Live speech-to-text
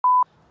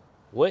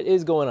What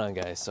is going on,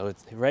 guys? So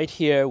it's right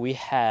here we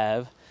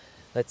have,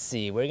 let's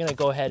see, we're gonna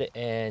go ahead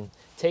and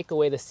take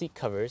away the seat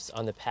covers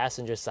on the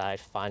passenger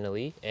side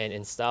finally and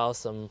install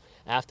some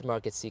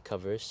aftermarket seat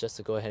covers just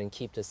to go ahead and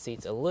keep the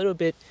seats a little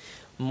bit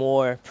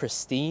more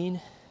pristine.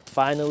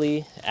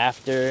 Finally,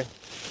 after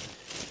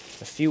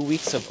a few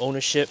weeks of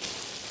ownership,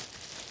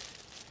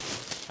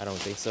 I don't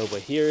think so,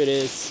 but here it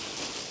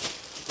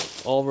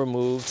is, all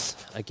removed.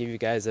 I give you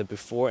guys a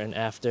before and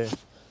after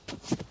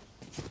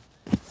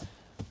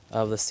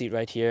of the seat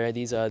right here.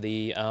 These are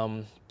the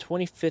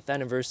 25th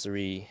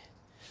anniversary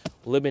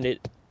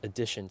limited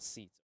edition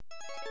seats.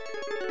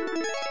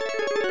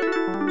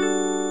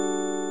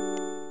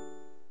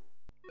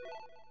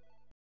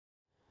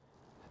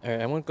 All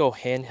right, I'm gonna go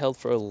handheld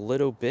for a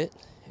little bit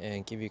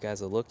and give you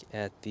guys a look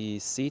at the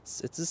seats.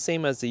 It's the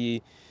same as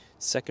the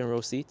second row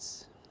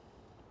seats.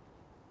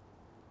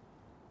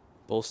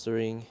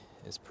 Bolstering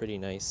is pretty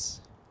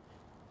nice.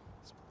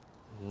 It's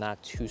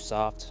not too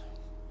soft,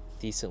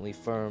 decently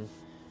firm.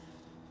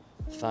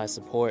 Thigh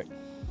support,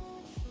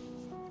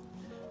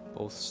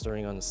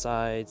 bolstering on the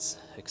sides,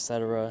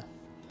 etc.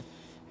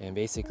 And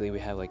basically we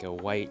have like a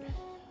white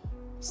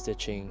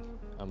stitching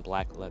on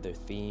black leather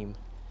theme.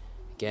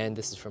 Again,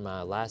 this is from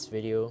our last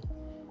video.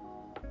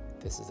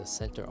 This is a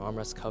center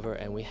armrest cover,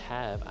 and we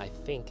have, I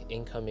think,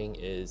 incoming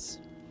is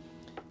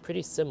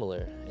pretty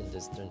similar in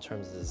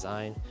terms of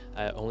design.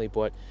 I only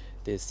bought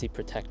the seat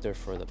protector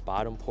for the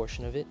bottom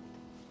portion of it.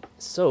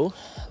 So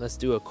let's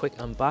do a quick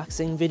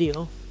unboxing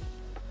video.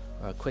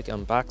 Or a quick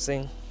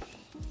unboxing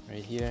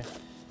right here.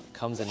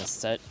 Comes in a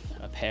set,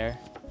 a pair.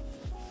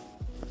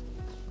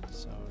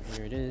 So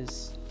here it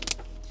is.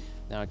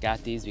 Now I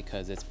got these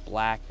because it's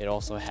black. It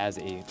also has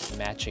a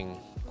matching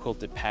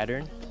quilted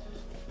pattern,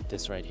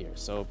 this right here.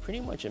 So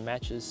pretty much it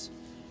matches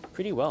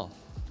pretty well,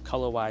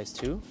 color-wise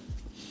too.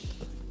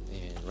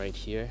 And right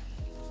here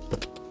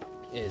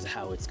is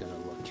how it's gonna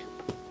look.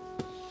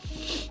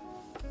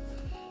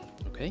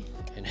 Okay,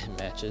 and it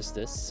matches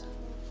this,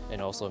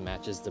 and also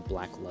matches the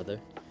black leather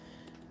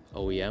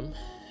OEM,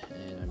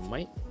 and I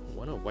might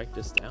want to wipe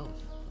this down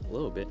a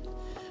little bit,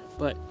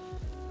 but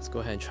let's go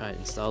ahead and try and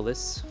install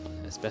this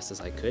as best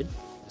as I could,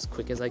 as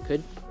quick as I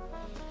could,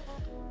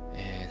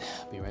 and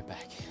I'll be right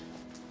back.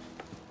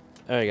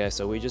 Alright guys,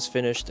 so we just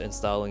finished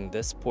installing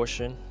this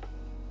portion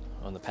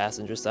on the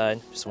passenger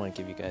side. Just want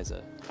to give you guys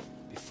a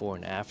before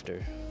and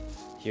after.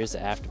 Here's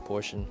the after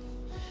portion,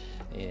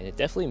 and it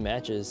definitely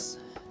matches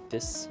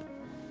this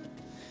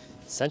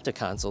center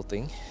console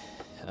thing.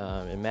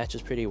 It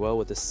matches pretty well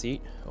with the seat,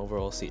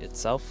 overall seat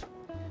itself.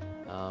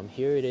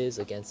 Here it is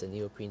against the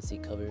neoprene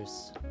seat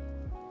covers.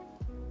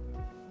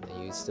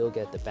 And you still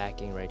get the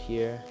backing right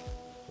here,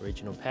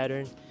 original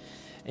pattern.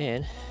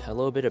 And a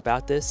little bit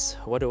about this,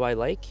 what do I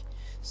like?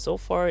 So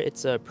far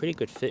it's a pretty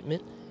good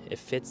fitment. It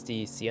fits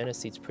the Sienna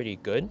seats pretty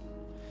good.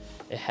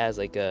 It has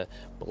like a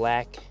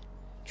black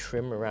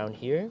trim around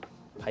here,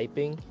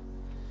 piping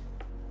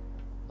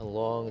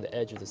along the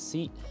edge of the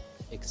seat.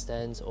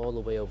 Extends all the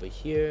way over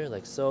here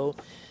like so.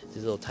 There's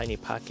a little tiny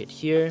pocket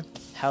here.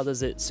 How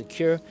does it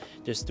secure?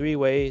 There's three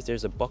ways.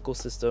 There's a buckle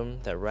system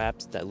that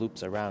wraps, that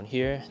loops around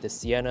here. The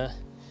Sienna,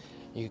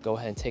 you can go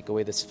ahead and take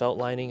away this felt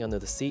lining under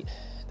the seat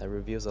that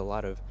reveals a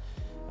lot of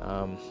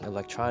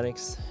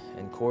electronics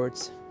and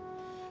cords.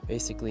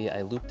 Basically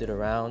I looped it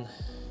around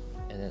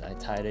and then I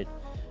tied it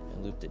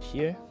and looped it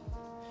here.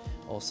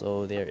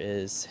 Also there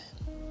is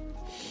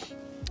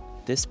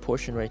this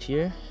portion right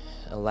here,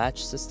 a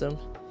latch system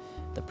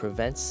that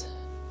prevents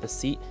the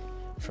seat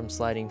from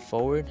sliding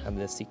forward.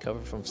 The seat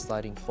cover from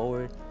sliding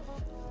forward.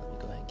 Let me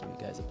go ahead and give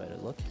you guys a better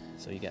look.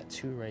 So you got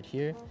two right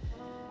here.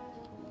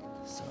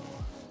 So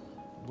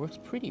it works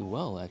pretty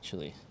well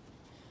actually.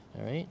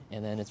 All right,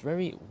 and then it's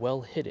very well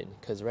hidden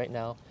because right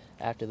now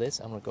after this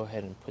I'm gonna go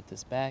ahead and put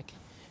this back.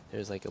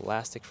 There's like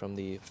elastic from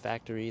the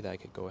factory that I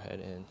could go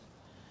ahead and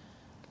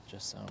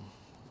just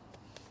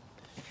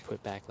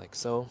put back like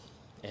so.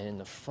 And in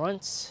the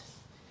front,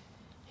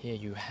 here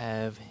you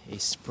have a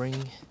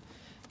spring,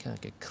 kind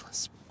of like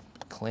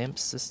a clamp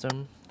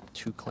system,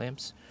 two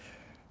clamps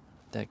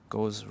that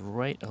goes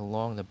right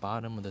along the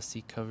bottom of the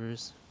seat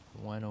covers.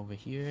 One over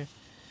here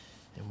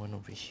and one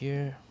over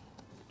here,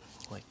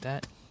 like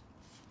that.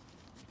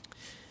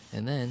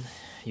 And then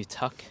you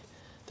tuck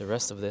the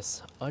rest of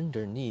this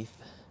underneath,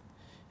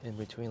 in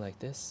between like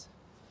this,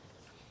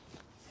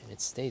 and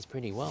it stays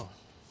pretty well.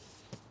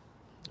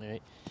 All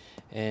right,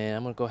 and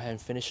I'm gonna go ahead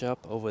and finish up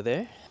over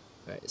there.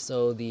 All right,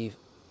 so the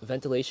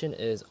ventilation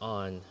is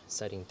on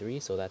setting 3,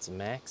 so that's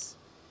max.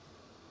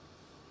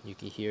 You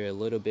can hear a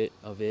little bit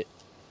of it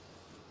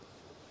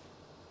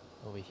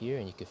over here,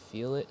 and you can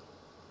feel it.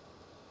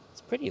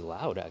 It's pretty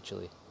loud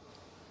actually.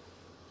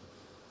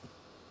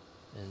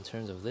 And in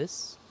terms of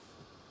this,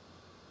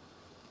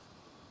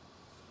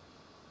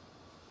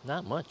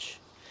 not much.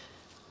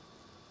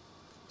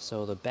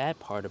 So the bad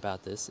part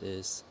about this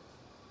is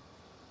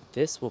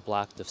this will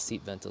block the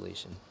seat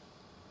ventilation.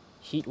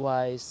 Heat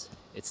wise,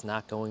 it's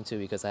not going to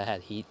because I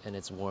had heat and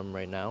it's warm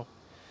right now.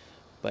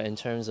 But in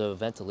terms of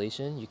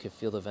ventilation, you can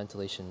feel the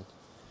ventilation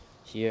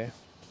here,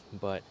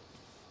 but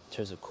in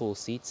terms of cool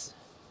seats.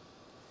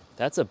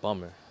 That's a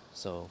bummer.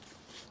 So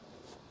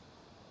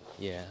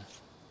yeah.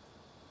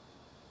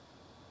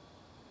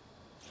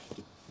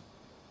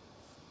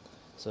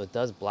 So it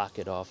does block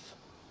it off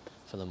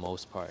for the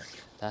most part.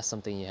 That's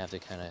something you have to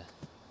kind of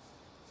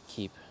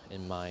keep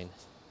in mind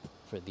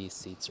for these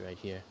seats right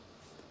here.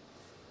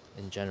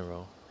 In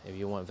general, if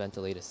you want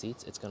ventilated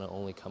seats, it's gonna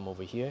only come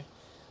over here,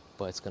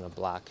 but it's gonna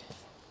block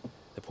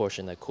the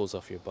portion that cools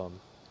off your bum.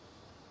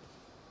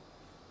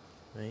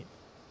 Right?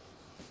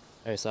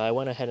 Alright, so I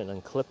went ahead and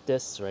unclipped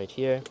this right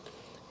here,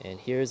 and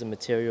here's the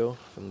material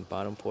from the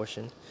bottom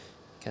portion.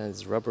 Kind of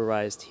is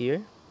rubberized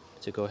here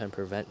to go ahead and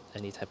prevent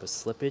any type of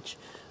slippage,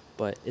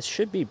 but it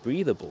should be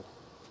breathable.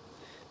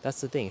 That's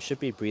the thing, it should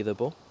be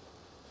breathable,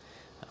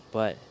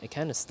 but it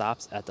kind of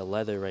stops at the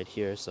leather right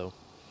here. So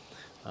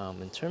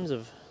in terms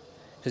of,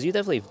 because you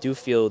definitely do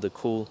feel the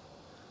cool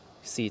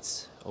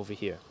seats over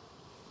here,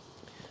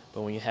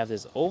 but when you have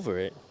this over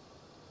it,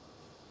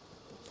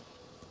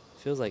 it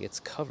feels like it's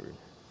covered.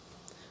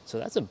 So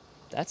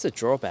that's a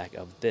drawback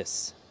of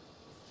this.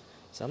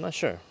 So I'm not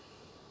sure.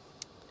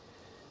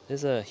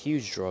 There's a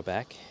huge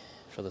drawback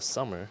for the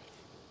summer,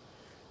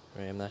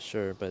 right? I'm not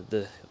sure, but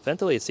the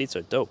ventilated seats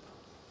are dope.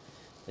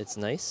 It's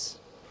nice.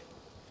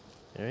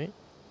 All right.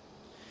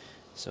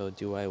 So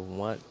do I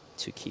want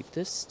to keep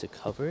this to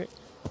cover it?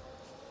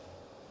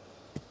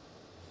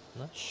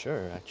 I'm not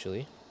sure,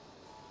 actually.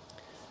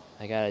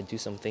 I gotta do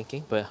some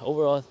thinking, but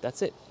overall,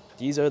 that's it.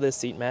 These are the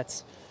seat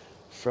mats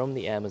from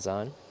the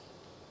Amazon,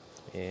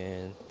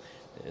 and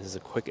this is a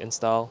quick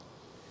install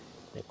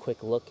and a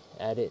quick look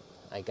at it.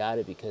 I got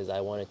it because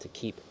I wanted to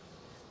keep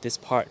this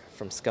part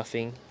from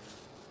scuffing,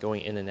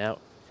 going in and out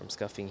from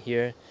scuffing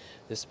here.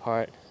 This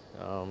part,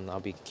 I'll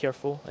be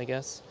careful, I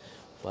guess,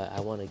 but I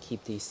want to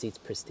keep these seats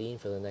pristine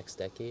for the next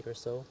decade or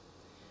so,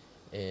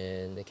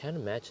 and it kind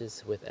of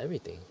matches with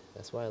everything.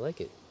 That's why I like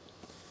it.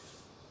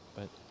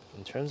 But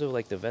in terms of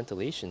like the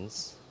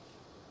ventilations,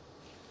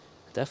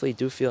 definitely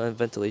do feel a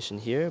ventilation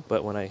here,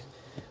 but when I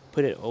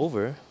put it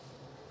over,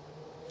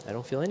 I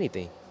don't feel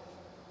anything.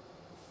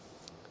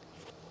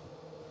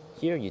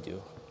 Here you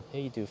do.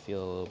 Here you do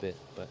feel a little bit,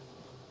 but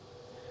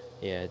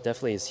yeah, it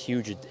definitely is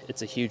huge.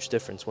 It's a huge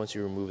difference once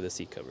you remove the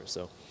seat cover.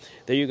 So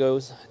there you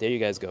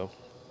guys go.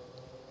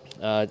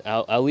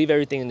 I'll leave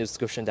everything in the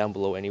description down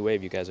below anyway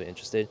if you guys are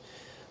interested.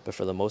 But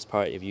for the most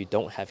part, if you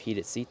don't have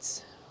heated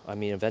seats,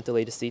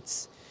 ventilated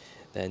seats,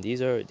 then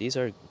these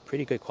are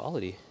pretty good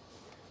quality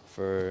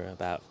for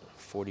about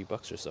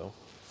 $40 or so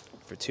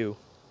for two.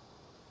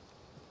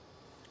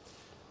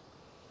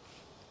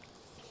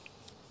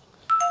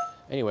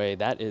 Anyway,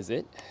 that is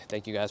it.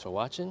 Thank you guys for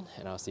watching,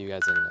 and I'll see you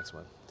guys in the next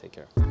one. Take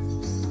care.